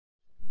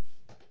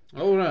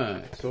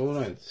Alright.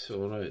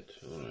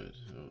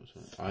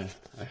 I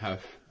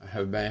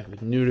have back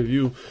with new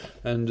review,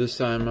 and this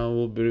time I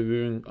will be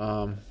reviewing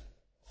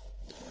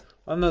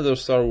another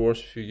Star Wars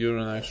figure,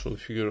 an actual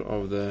figure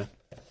of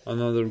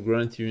another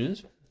Grand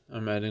unit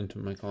I'm adding to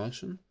my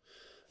collection.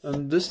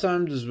 And this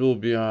time this will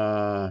be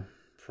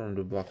from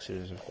the Black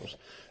Series, of course.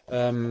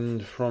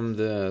 From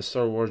the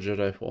Star Wars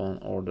Jedi Fallen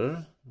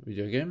Order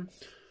video game,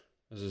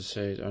 as I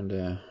said on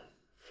the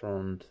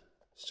front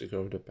sticker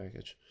of the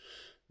package.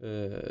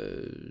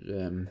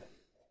 The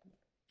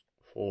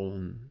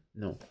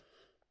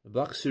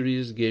Black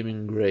Series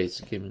gaming grades,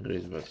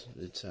 but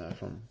it's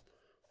from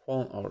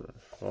Fallen Order.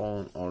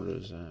 Fallen Order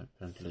is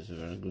apparently a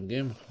very good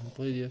game. I haven't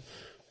played yet.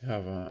 We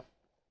have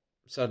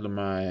sadly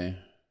my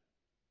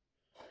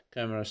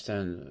camera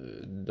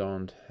stand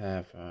don't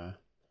have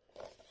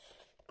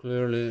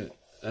clearly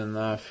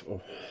enough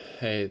of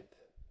height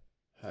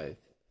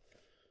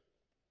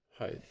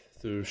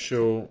to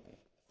show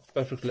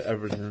perfectly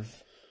everything.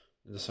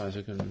 The size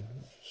I can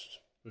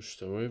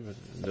push it away, but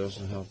it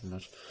doesn't help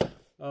much.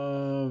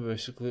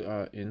 Basically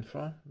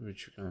info,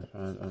 which you can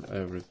find on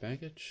every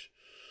package.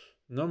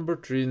 Number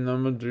three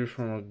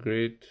from a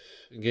great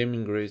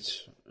gaming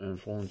grades and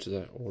Fallen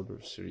Jedi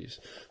Order series.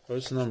 So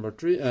it's number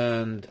 3,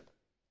 and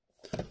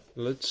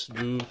let's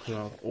do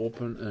cloud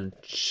open and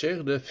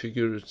check the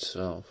figure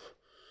itself.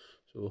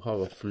 So we'll have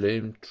a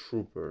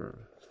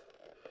Flamtrooper.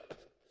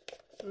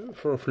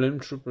 For a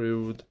Flamtrooper,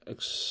 you would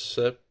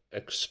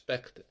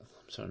expect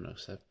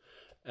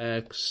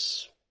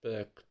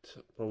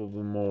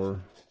probably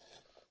more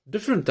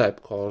different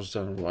type colors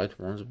than white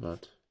ones,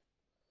 but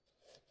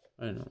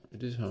I know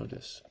it is how it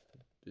is.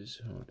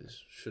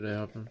 Should I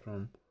open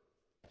from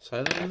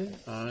silently?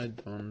 I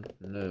don't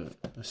know.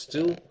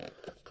 Still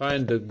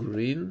kinda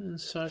green and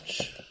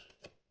such.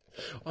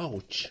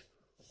 Ouch!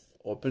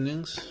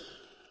 Openings.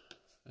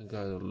 I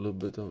got a little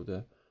bit of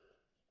the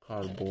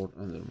cardboard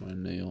under my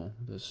nail.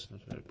 That's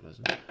not very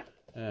pleasant.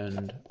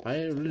 And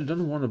I really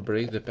don't want to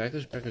break the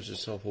package. The package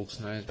itself looks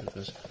nice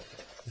because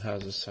it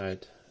has a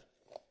side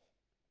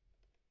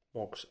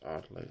box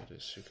art like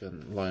this. You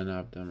can line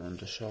up them on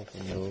the shelf,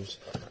 and those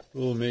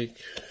will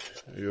make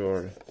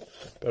your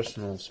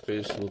personal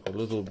space look a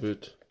little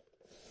bit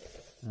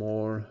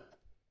more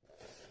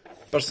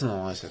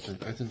personalized. I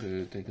think I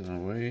will take it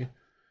away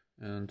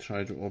and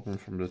try to open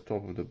from the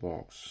top of the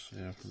box.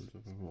 Yeah, from the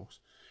top of the box.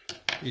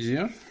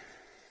 Easier?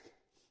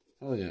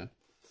 Oh yeah.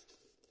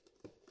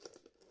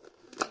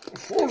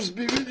 Force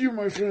be with you,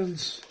 my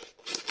friends.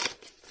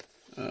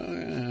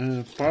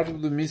 Part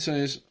of the misa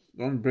is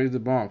don't break the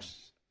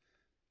box.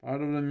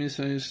 Part of the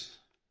misa is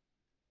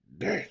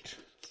dirt.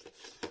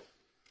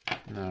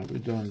 No, we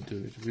don't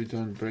do it. We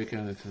don't break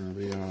anything.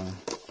 We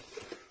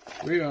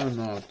are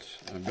not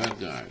bad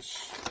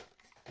guys.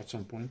 At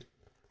some point,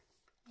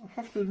 I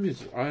have to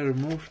admit, I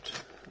removed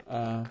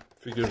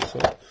figure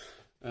itself,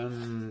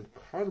 and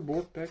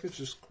cardboard package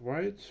is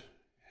quite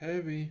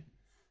heavy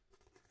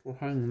for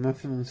having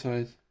nothing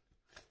inside.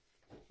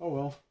 Oh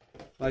well,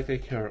 like I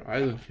care, I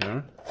don't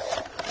care.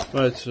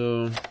 Right,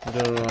 so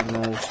there are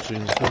no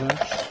strings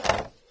attached.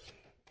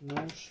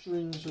 No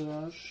strings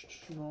attached.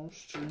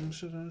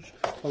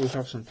 Oh, we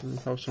have something. We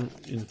have some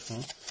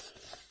info.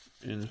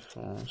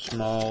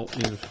 Small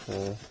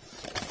info.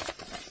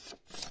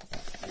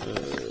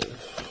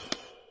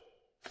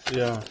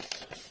 Yeah,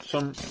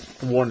 some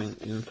warning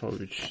info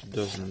which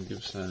doesn't give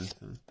us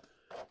anything.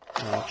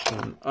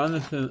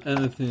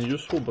 Anything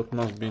useful, but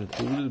must be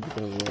included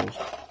because those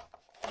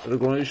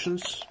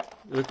regulations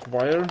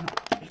require.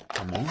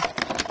 Come on,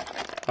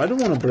 I don't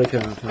want to break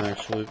anything.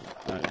 Actually,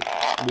 I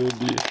will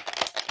be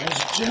as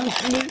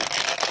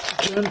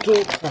gentle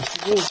as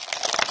possible.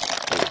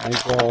 Oh my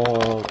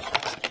god,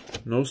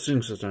 no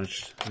strings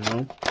attached.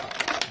 No.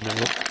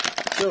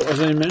 So as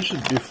I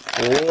mentioned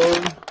before,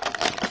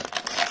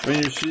 when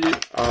you see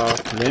a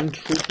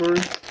Flamtrooper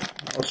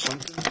or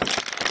something,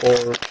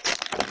 or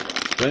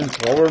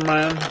Flamethrower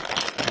Man,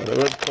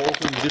 whatever it's called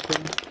in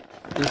different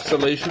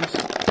installations.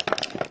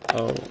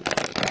 Oh,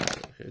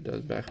 okay,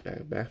 that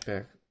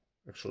backpack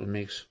actually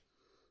makes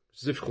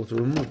it's difficult to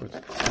remove it.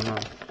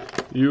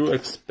 You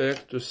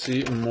expect to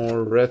see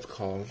more red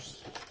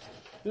colors,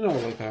 you know,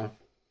 like a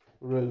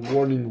red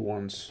warning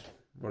ones,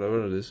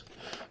 whatever it is.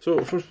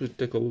 So first we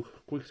take a look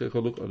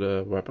at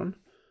the weapon.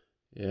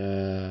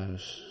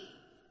 Yes,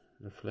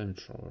 the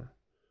flamethrower,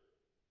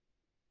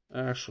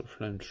 actual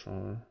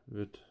flamethrower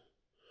with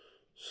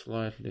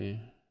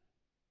slightly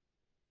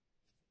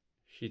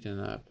heating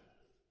up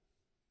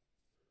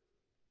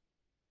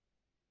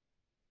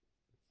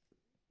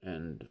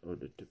end of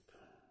the tip.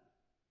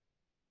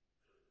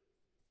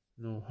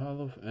 No hull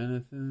of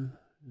anything,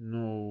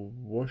 no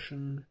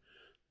washing,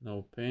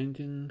 no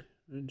painting,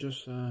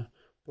 just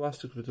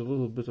plastic with a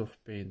little bit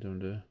of paint on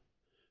the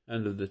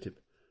end of the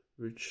tip,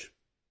 which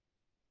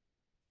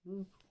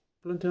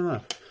plenty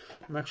enough.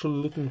 I'm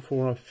actually looking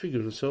for a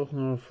figure itself,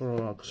 not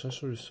for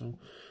accessories, so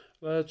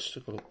let's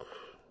take a look.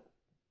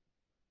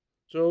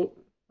 So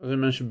as I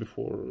mentioned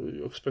before,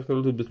 you expect a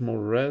little bit more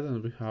red,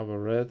 and we have a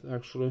red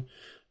actually,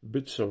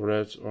 bits of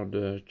reds on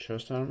the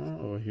chest armor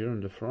over here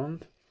in the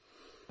front,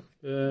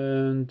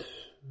 and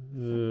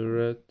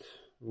red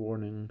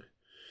warning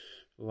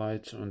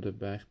lights on the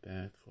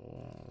backpack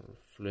or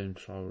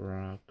Flamtrooper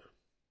rack,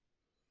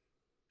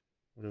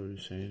 whatever you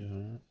say.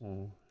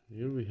 Oh,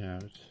 here we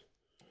have it.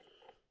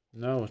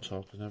 Now we're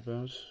talking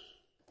about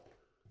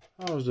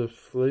how the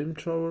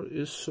Flamethrower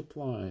is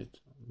supplied,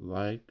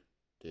 like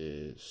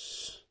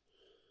this.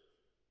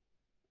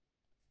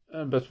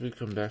 But we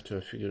come back to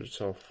the figure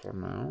itself for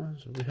now.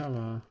 So we have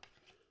a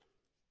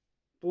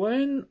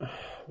plain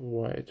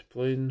white,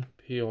 plain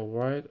pale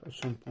white. At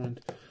some point,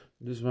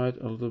 this white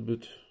a little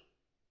bit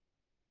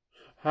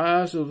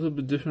has a little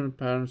bit different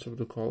patterns of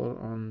the color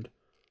on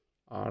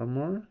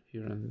armor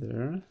here and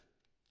there.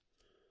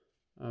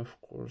 Of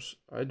course,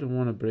 I don't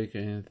want to break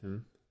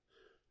anything.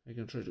 I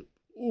can try to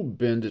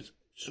bend it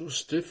so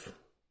stiff.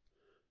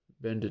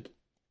 Bend it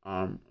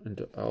arm and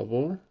the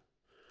elbow.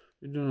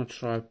 We do not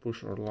try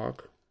push or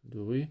lock,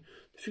 do we?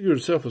 The figure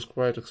itself is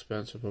quite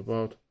expensive,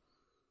 about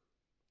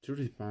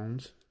 30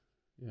 pounds.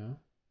 Yeah,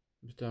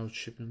 without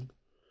shipping.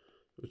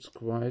 It's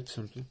quite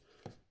something.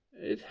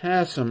 It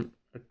has some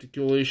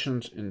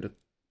articulations in the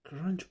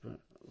crunch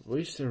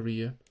waist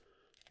area,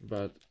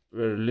 but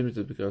very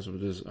limited because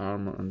of this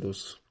armor and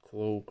those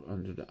cloak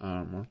under the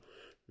armor,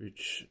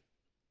 which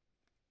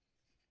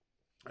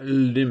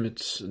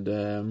limits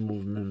the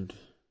movement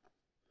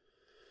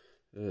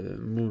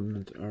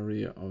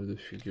area of the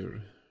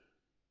figure,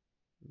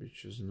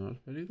 which is not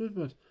very good.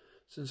 But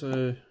since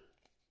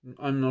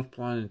I'm not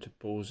planning to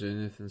pose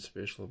anything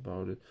special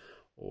about it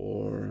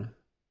or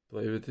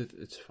play with it,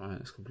 it's fine,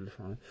 it's completely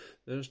fine.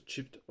 There's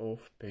chipped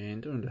off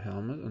paint on the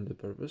helmet on the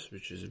purpose,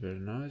 which is very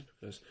nice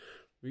because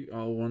we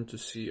all want to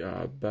see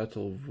a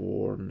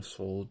battle-worn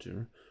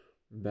soldier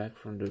back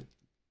from the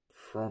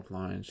front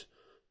lines,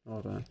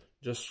 not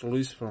just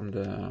released from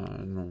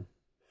the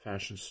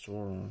fashion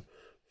store or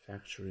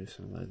factory,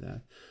 something like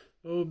that.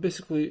 So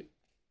basically,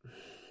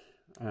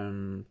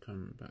 I'm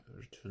coming back,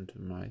 return to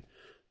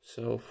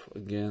myself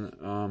again,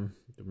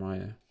 to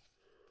my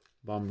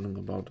bumbling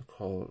about the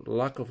color,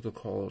 lack of the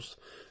colors.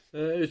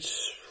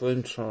 It's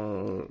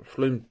Flamtrooper,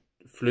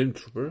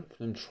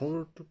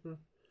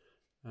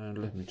 and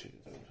let me check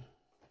it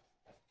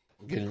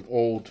out. Getting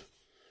old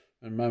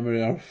and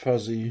memory are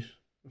fuzzy.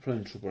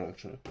 Flamtrooper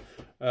actually,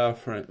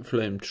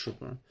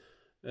 Flamtrooper.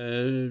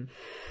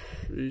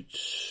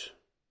 It's,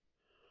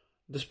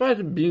 despite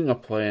it being a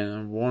plain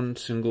and one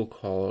single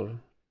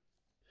color,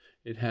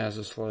 it has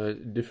a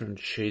slightly different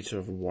shades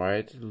of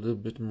white, a little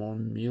bit more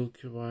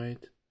milky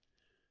white.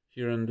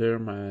 Here and there,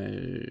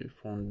 my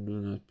phone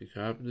do not pick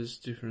up these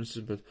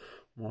differences, but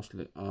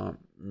mostly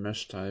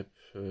mesh type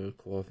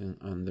clothing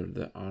under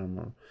the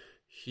armor.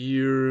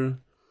 Here,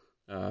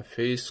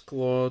 face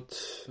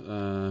cloth,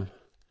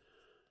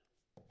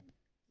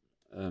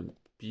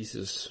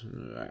 pieces.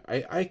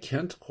 I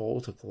can't call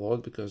it a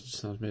cloth because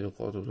it's not made of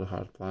cloth, of the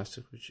hard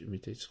plastic which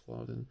imitates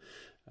clothing.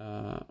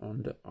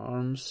 On the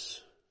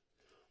arms,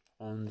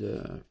 on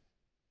the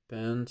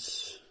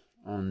pants,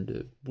 on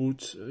the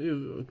boots,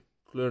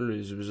 clearly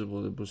is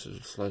visible the boots is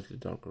a slightly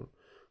darker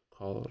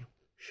color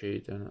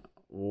shade, and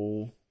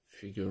whole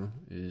figure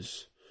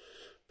is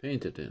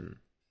painted in,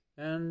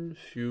 and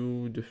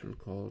few different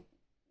color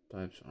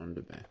types on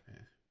the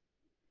backpack.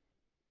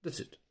 That's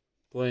it,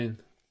 plain,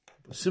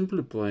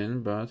 simply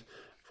plain. But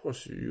of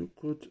course you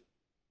could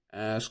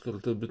ask a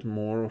little bit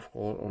more of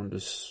color on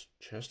this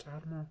chest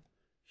armor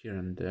here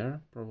and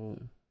there.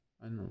 Probably,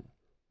 I don't know,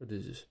 what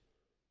is this,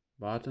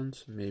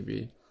 buttons,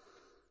 maybe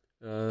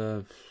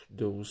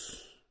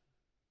those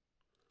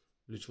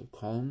little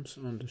columns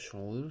on the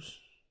shoulders,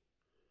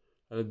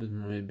 a little bit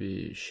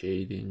maybe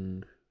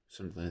shading,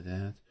 something like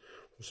that.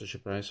 For such a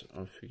price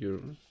of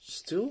figure,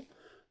 still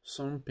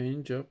some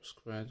paint jobs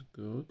quite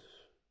good,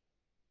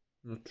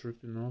 not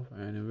tripping off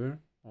anywhere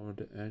over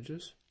the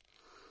edges.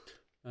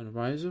 And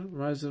visor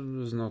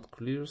is not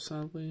clear,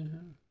 sadly,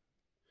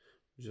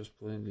 just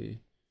plainly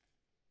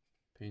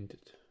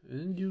painted.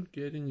 And you're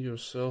getting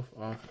yourself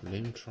a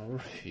Flamethrower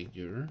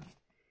figure,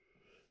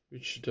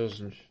 which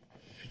doesn't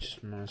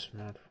fit my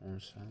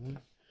smartphone, sadly.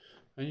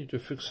 I need to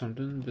fix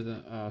something with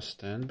a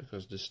stand,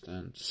 because this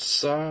stand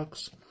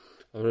sucks.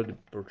 I already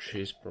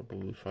purchased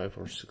probably 5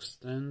 or 6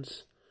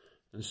 stands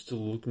and still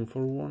looking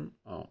for one.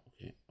 Oh,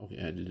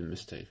 okay, I did a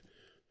mistake.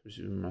 First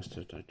we must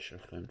attach a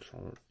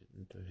Flamethrower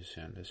into his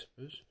hand, I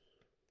suppose.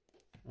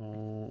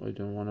 Oh, I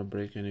don't want to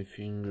break any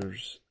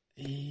fingers.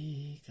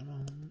 Hey, come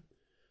on.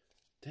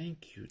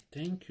 Thank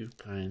you,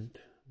 kind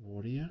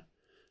warrior.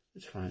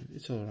 It's fine,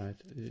 it's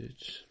alright.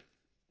 It's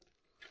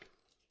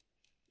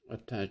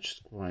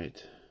attached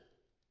quite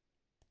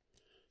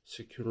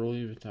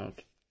securely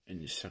without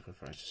any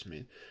sacrifices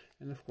made.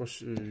 And of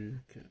course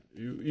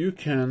you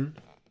can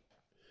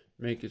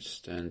make it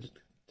stand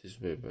this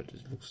way, but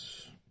it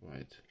looks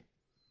quite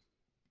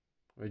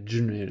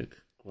generic,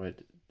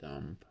 quite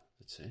dumb,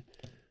 let's say.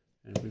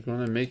 And we're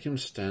gonna make him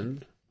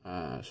stand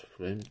as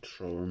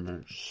Flamethrower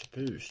man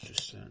supposed to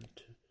stand.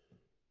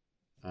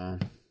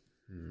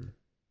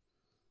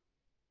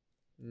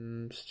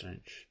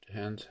 Strange. The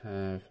hands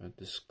have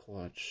this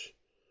clutch,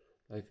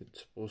 like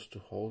it's supposed to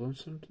hold on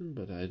something,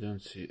 but I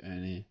don't see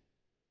any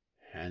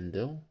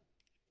handle.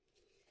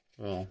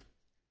 Well,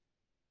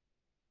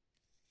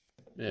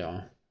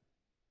 yeah,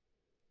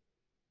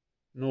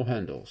 no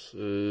handles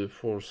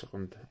for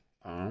second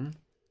arm.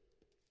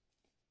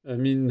 I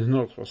mean,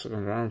 not for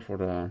second arm, for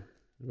the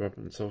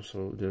weapon itself,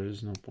 so there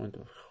is no point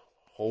of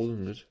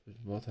holding it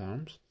with both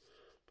arms.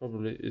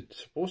 Probably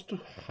it's supposed to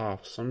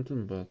have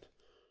something, but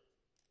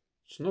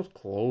it's not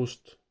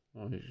closed.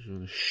 Oh, he's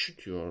gonna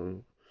shoot you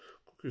or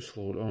cook you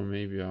slowly, or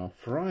maybe I'll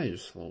fry you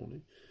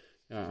slowly.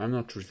 Yeah, I'm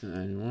not treating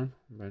anyone,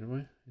 by the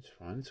way. It's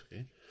fine, it's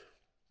okay.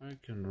 I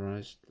can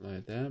rise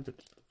like that, but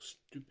it looks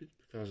stupid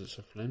because it's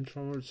a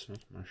flamethrower, it's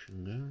not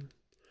machine gun.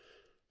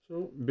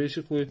 So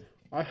basically,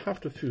 I have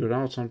to figure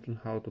out something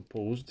how to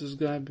pose this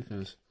guy,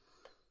 because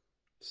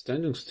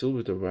standing still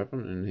with a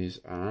weapon in his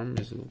arm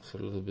looks a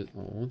little bit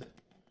odd.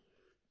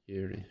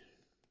 Eerie.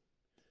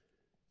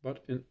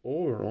 But in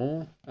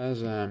overall,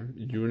 as a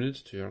unit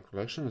to your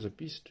collection, as a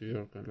piece to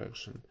your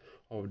collection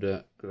of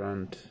the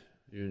grand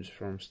units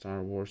from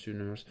Star Wars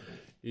universe,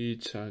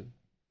 it's a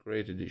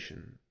great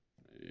addition.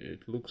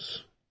 It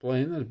looks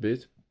plain, a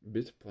bit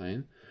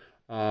plain,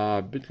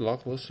 a bit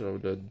lackluster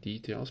of the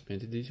details,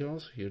 painted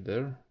details here,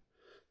 there.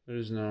 There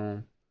is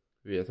no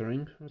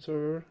weathering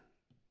whatsoever.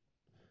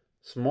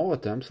 Small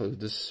attempts like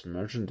this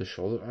merging the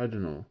shoulder, I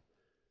don't know.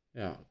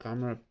 Yeah,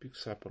 camera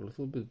picks up a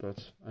little bit,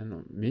 but I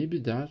know maybe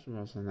that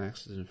was an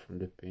accident from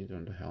the paint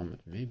on the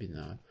helmet. Maybe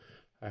not.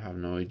 I have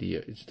no idea.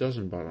 It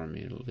doesn't bother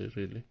me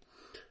really.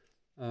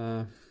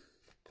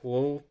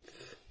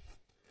 Cloth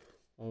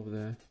of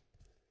the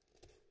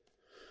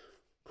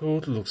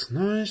coat looks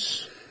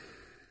nice,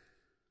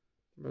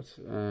 but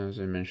as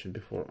I mentioned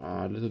before,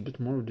 a little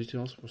bit more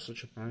details for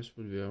such a price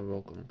would be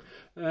welcome.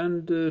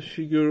 And the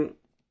figure,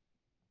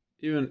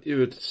 even if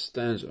it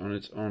stands on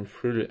its own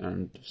freely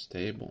and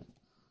stable,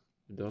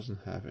 it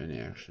doesn't have any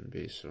action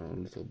base, so a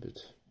little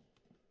bit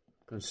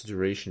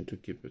consideration to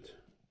keep it.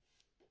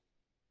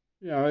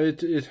 Yeah,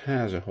 it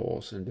has a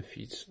horse in the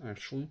feet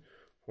actually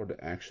for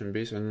the action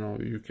base. I know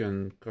you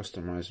can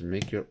customize and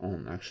make your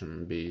own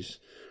action base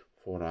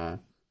for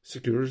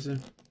security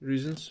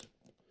reasons,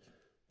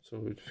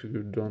 so it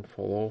figure don't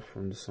fall off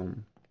from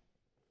some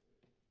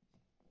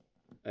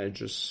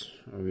edges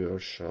of your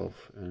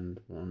shelf and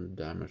won't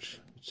damage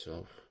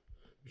itself,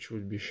 which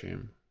would be a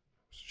shame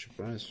for such a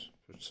price.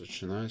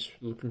 Such a nice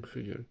looking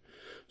figure.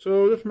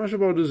 So that's much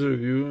about this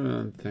review,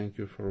 and thank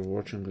you for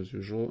watching as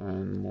usual,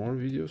 and more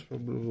videos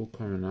probably will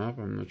coming up.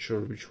 I'm not sure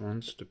which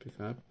ones to pick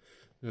up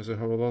because I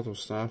have a lot of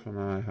stuff and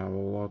I have a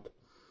lot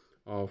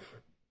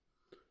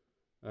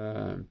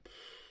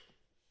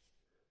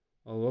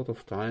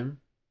of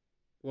time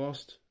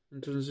lost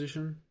in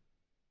transition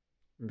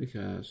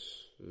because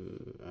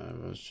I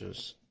was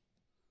just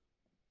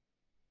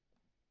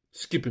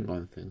skipping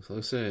on things.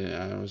 Let's say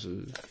I was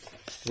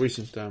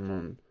wasting time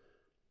on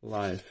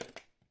life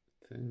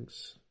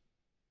things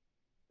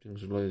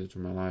related to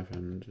my life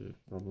and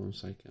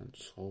problems I can't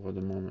solve at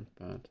the moment,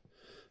 but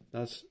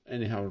that's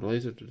anyhow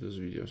related to this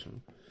video,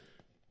 so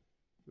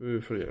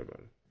we'll forget about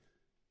it.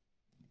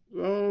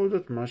 Well,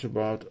 that much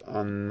about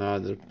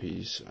another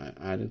piece I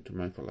added to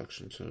my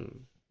collection, so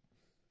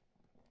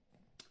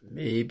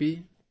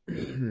maybe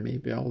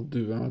I'll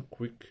do a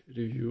quick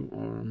review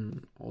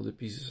on all the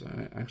pieces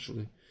I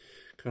actually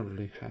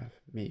currently have.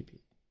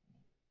 Maybe.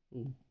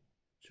 Ooh,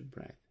 too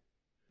bright.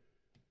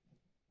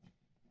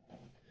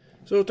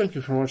 So thank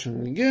you for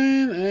watching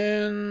again,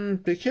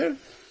 and take care.